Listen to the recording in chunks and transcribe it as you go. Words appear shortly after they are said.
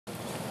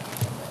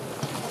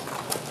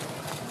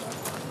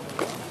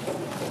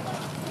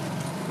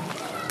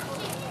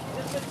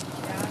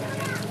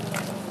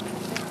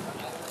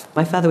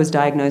My father was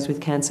diagnosed with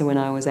cancer when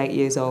I was 8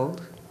 years old.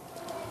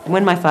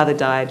 When my father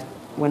died,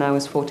 when I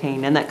was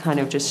 14, and that kind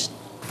of just,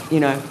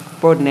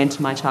 brought an end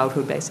to my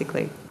childhood,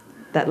 basically.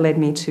 That led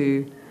me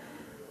to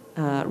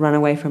run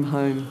away from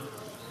home.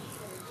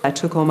 I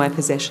took all my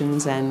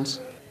possessions and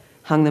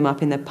hung them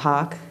up in the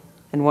park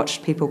and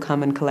watched people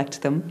come and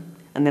collect them.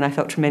 And then I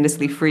felt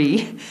tremendously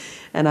free.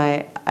 And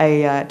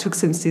I took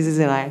some scissors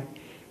and I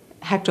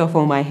hacked off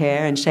all my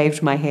hair and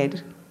shaved my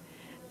head.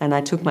 And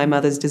I took my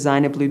mother's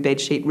designer blue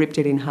bedsheet, ripped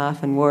it in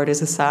half and wore it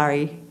as a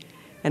sari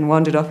and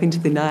wandered off into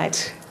the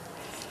night.